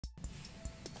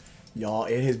Y'all,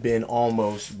 it has been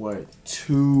almost, what,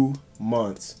 2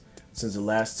 months since the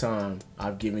last time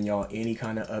I've given y'all any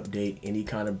kind of update, any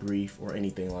kind of brief, or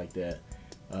anything like that.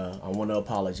 I want to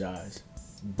apologize.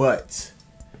 But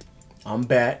I'm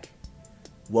back.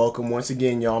 Welcome once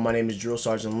again, y'all. My name is Drill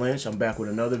Sergeant Lynch. I'm back with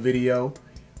another video.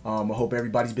 I hope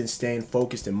everybody's been staying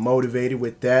focused and motivated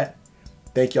with that.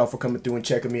 Thank y'all for coming through and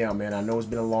checking me out, man. I know it's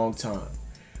been a long time.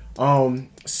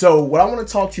 So what I want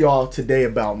to talk to y'all today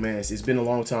about, man, it's been a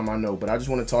long time, I know, but I just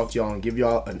want to talk to y'all and give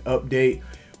y'all an update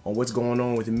on what's going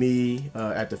on with me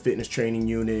at the fitness training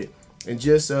unit, and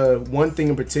just one thing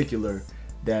in particular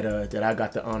that I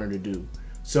got the honor to do.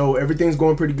 So everything's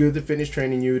going pretty good at the fitness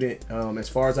training unit. As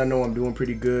far as I know, I'm doing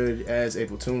pretty good as a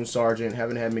platoon sergeant.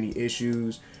 Haven't had many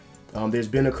issues. There's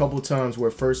been a couple times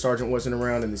where first sergeant wasn't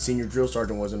around and the senior drill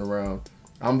sergeant wasn't around.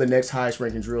 I'm the next highest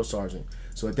ranking drill sergeant.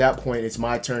 So at that point, it's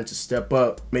my turn to step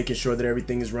up, making sure that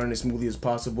everything is running as smoothly as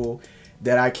possible,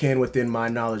 that I can within my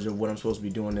knowledge of what I'm supposed to be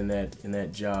doing in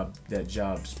that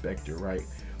job specter, right?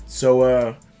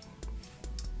 So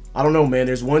I don't know, man.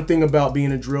 There's one thing about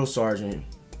being a drill sergeant,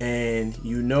 and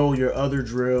you know your other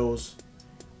drills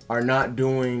are not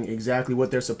doing exactly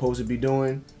what they're supposed to be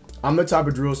doing. I'm the type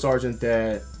of drill sergeant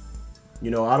that,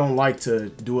 you know, I don't like to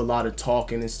do a lot of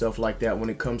talking and stuff like that when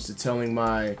it comes to telling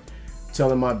my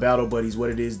battle buddies what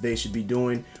it is they should be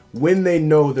doing when they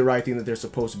know the right thing that they're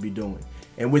supposed to be doing.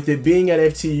 And with it being at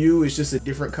FTU, it's just a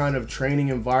different kind of training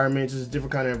environment, just a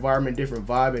different kind of environment, different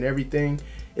vibe and everything.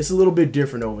 It's a little bit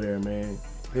different over there, man.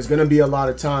 There's gonna be a lot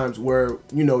of times where,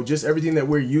 you know, just everything that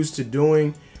we're used to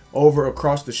doing over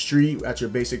across the street at your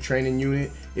basic training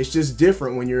unit, it's just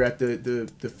different when you're at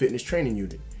the fitness training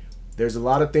unit. There's a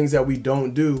lot of things that we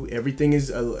don't do. Everything is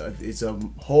it's a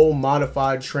whole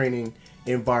modified training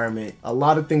environment. A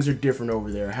lot of things are different over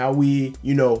there. How we,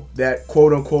 you know, that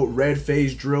quote unquote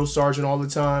red-faced drill sergeant all the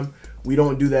time, we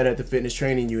don't do that at the fitness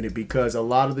training unit, because a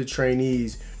lot of the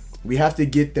trainees, we have to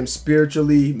get them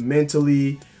spiritually,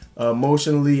 mentally,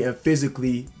 emotionally, and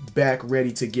physically back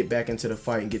ready to get back into the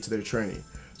fight and get to their training.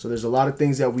 So there's a lot of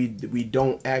things that we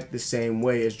don't act the same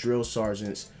way as drill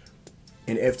sergeants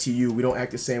in FTU. We don't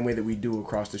act the same way that we do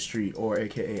across the street, or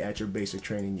AKA at your basic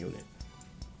training unit.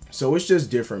 So it's just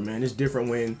different, man. It's different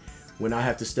when I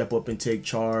have to step up and take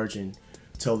charge and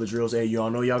tell the drills, hey, y'all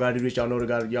know y'all gotta do this, y'all know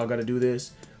y'all gotta do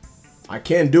this. I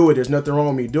can do it. There's nothing wrong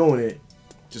with me doing it.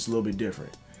 Just a little bit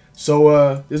different.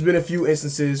 So there's been a few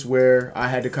instances where I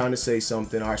had to kind of say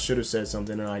something, or I should have said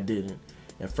something, and I didn't.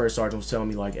 And first sergeant was telling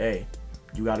me like, hey,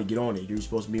 you gotta get on it. You're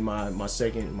supposed to be my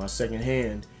second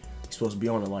hand. You're supposed to be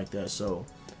on it like that. So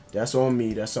that's on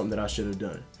me. That's something that I should have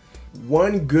done.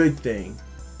 One good thing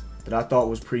that I thought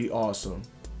was pretty awesome.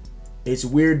 It's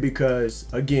weird because,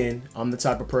 again, I'm the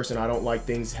type of person, I don't like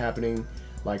things happening.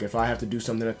 Like if I have to do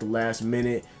something at the last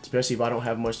minute, especially if I don't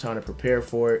have much time to prepare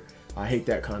for it, I hate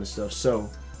that kind of stuff. So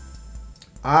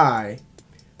I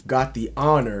got the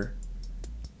honor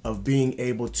of being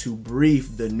able to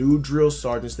brief the new drill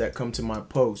sergeants that come to my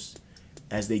post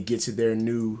as they get to their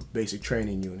new basic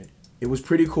training unit. It was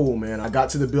pretty cool, man. I got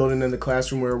to the building in the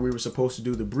classroom where we were supposed to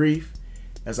do the brief.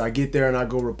 As I get there and I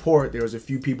go report, there was a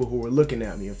few people who were looking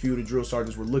at me. A few of the drill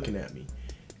sergeants were looking at me.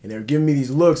 And they were giving me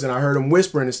these looks, and I heard them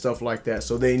whispering and stuff like that,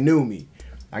 so they knew me.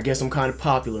 I guess I'm kind of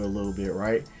popular a little bit,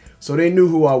 right? So they knew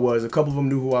who I was. A couple of them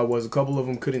knew who I was. A couple of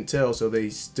them couldn't tell, so they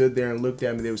stood there and looked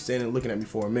at me. They were standing and looking at me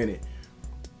for a minute.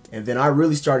 And then I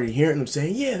really started hearing them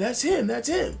saying, yeah, that's him, that's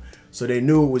him. So they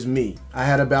knew it was me. I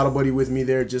had a battle buddy with me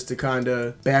there just to kind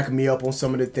of back me up on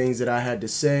some of the things that I had to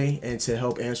say and to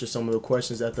help answer some of the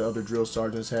questions that the other drill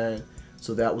sergeants had.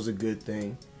 So that was a good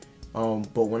thing.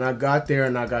 But when I got there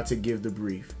and I got to give the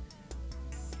brief,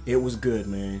 it was good,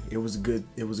 man. It was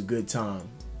a good time.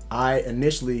 I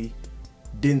initially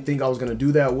didn't think I was gonna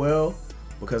do that well,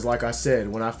 because like I said,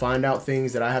 when I find out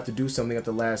things that I have to do something at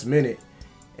the last minute,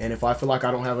 and if I feel like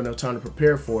I don't have enough time to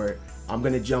prepare for it, I'm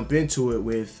gonna jump into it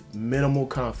with minimal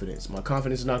confidence. My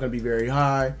confidence is not gonna be very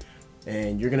high,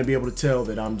 and you're gonna be able to tell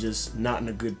that I'm just not in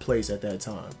a good place at that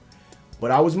time.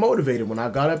 But I was motivated when I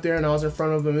got up there and I was in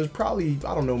front of them. It was probably,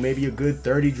 I don't know, maybe a good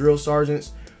 30 drill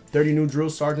sergeants, 30 new drill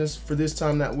sergeants for this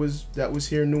time that was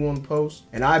here new on the post.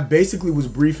 And I basically was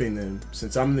briefing them.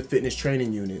 Since I'm in the fitness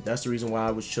training unit, that's the reason why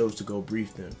I was chose to go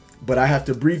brief them. But I have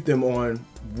to brief them on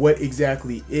what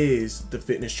exactly is the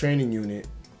fitness training unit.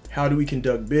 How do we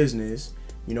conduct business?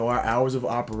 You know, our hours of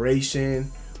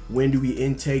operation. When do we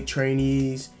intake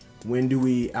trainees? When do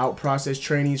we out-process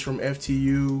trainees from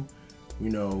FTU? You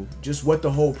know, just what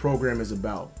the whole program is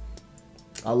about.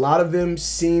 A lot of them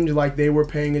seemed like they were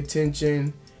paying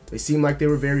attention. They seemed like they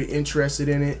were very interested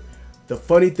in it. The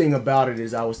funny thing about it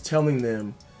is I was telling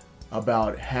them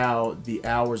about how the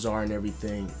hours are and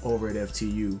everything over at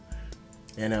FTU.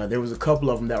 And there was a couple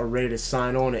of them that were ready to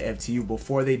sign on to FTU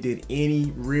before they did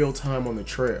any real time on the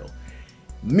trail.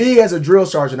 Me as a drill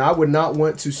sergeant, I would not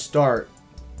want to start,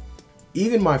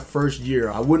 even my first year,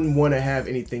 I wouldn't want to have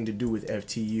anything to do with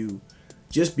FTU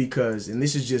just because, and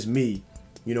this is just me,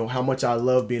 you know, how much I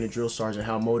love being a drill sergeant,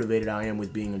 how motivated I am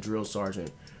with being a drill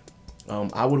sergeant.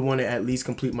 I would want to at least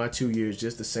complete my 2 years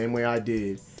just the same way I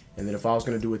did. And then if I was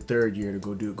going to do a third year,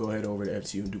 to go ahead over to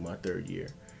FTU and do my third year.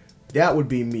 That would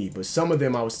be me. But some of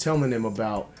them, I was telling them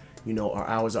about, you know, our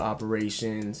hours of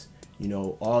operations, you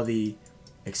know, all the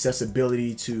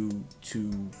accessibility to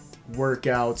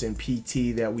workouts and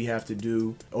PT that we have to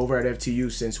do over at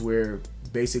FTU, since we're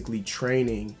basically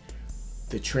training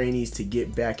the trainees to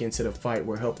get back into the fight.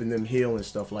 We're helping them heal and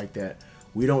stuff like that.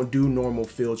 We don't do normal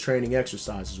field training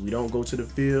exercises. We don't go to the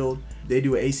field. They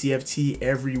do an ACFT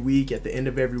every week. At the end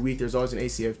of every week, there's always an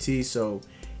ACFT. So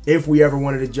if we ever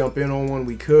wanted to jump in on one,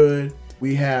 we could.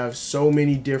 We have so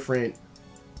many different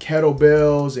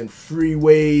kettlebells and free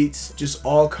weights, just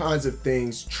all kinds of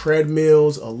things,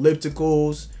 treadmills,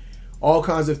 ellipticals, all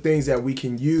kinds of things that we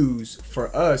can use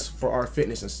for us, for our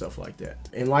fitness and stuff like that.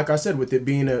 And like I said, with it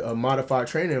being a modified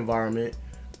training environment,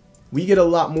 we get a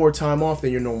lot more time off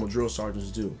than your normal drill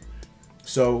sergeants do.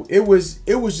 So it was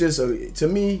just, to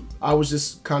me, I was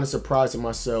just kind of surprised at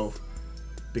myself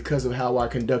because of how I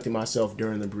conducted myself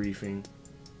during the briefing.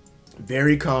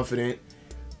 Very confident.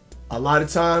 A lot of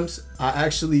times I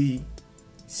actually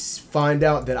find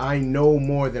out that I know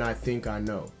more than I think I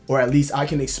know, or at least I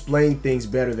can explain things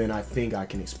better than I think I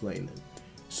can explain them.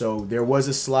 So there was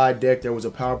a slide deck, there was a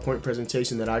PowerPoint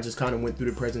presentation that I just kind of went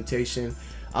through the presentation.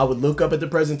 I would look up at the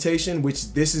presentation,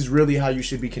 which this is really how you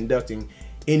should be conducting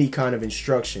any kind of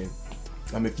instruction.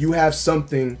 If you have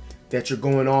something that you're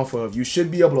going off of, you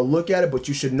should be able to look at it, but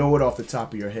you should know it off the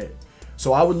top of your head.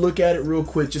 So I would look at it real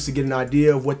quick just to get an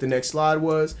idea of what the next slide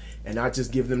was, and I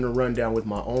just give them the rundown with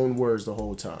my own words the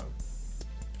whole time.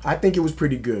 I think it was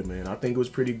pretty good, man. I think it was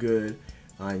pretty good.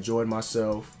 I enjoyed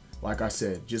myself. Like I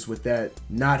said, just with that,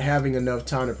 not having enough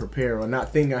time to prepare, or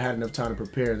not thinking I had enough time to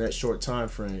prepare in that short time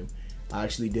frame, I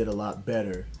actually did a lot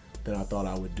better than I thought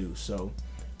I would do. So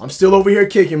I'm still over here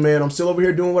kicking, man. I'm still over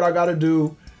here doing what I gotta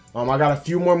do. I got a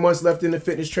few more months left in the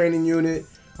fitness training unit.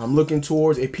 I'm looking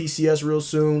towards a PCS real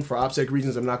soon. For OPSEC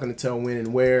reasons, I'm not going to tell when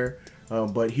and where.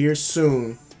 But here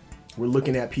soon, we're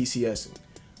looking at PCSing.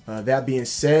 That being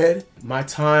said, my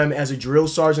time as a drill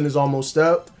sergeant is almost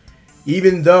up.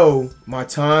 Even though my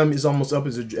time is almost up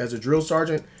as a drill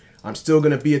sergeant, I'm still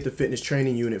going to be at the fitness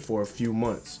training unit for a few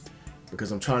months.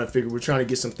 Because we're trying to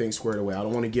get some things squared away. I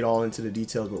don't want to get all into the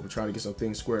details, but we're trying to get some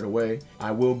things squared away.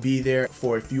 I will be there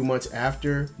for a few months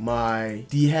after my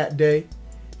DHAT day,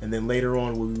 and then later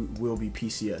on we will be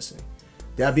PCSing.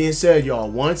 That being said,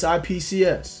 y'all, once I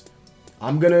PCS,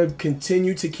 I'm going to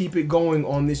continue to keep it going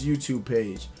on this YouTube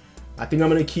page. I think I'm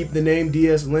going to keep the name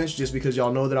DS Lynch just because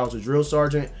y'all know that I was a drill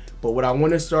sergeant, but what I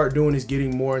want to start doing is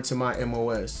getting more into my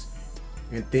MOS.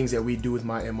 And things that we do with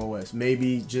my MOS.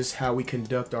 Maybe just how we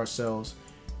conduct ourselves,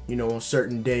 you know, on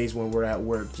certain days when we're at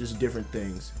work, just different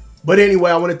things. But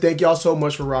anyway, I want to thank y'all so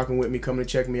much for rocking with me, coming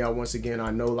to check me out once again.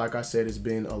 I know, like I said, it's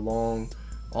been a long,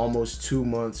 almost 2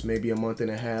 months, maybe a month and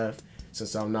a half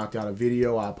since I've knocked out a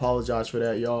video. I apologize for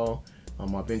that, y'all.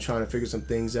 I've been trying to figure some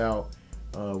things out.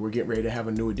 We're getting ready to have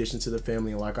a new addition to the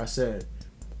family. And like I said,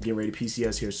 getting ready to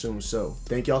PCS here soon. So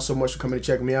thank y'all so much for coming to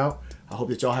check me out. I hope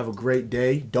that y'all have a great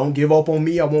day. Don't give up on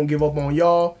me. I won't give up on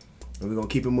y'all. And we're going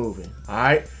to keep it moving. All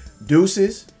right?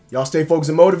 Deuces. Y'all stay focused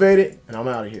and motivated. And I'm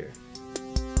out of here.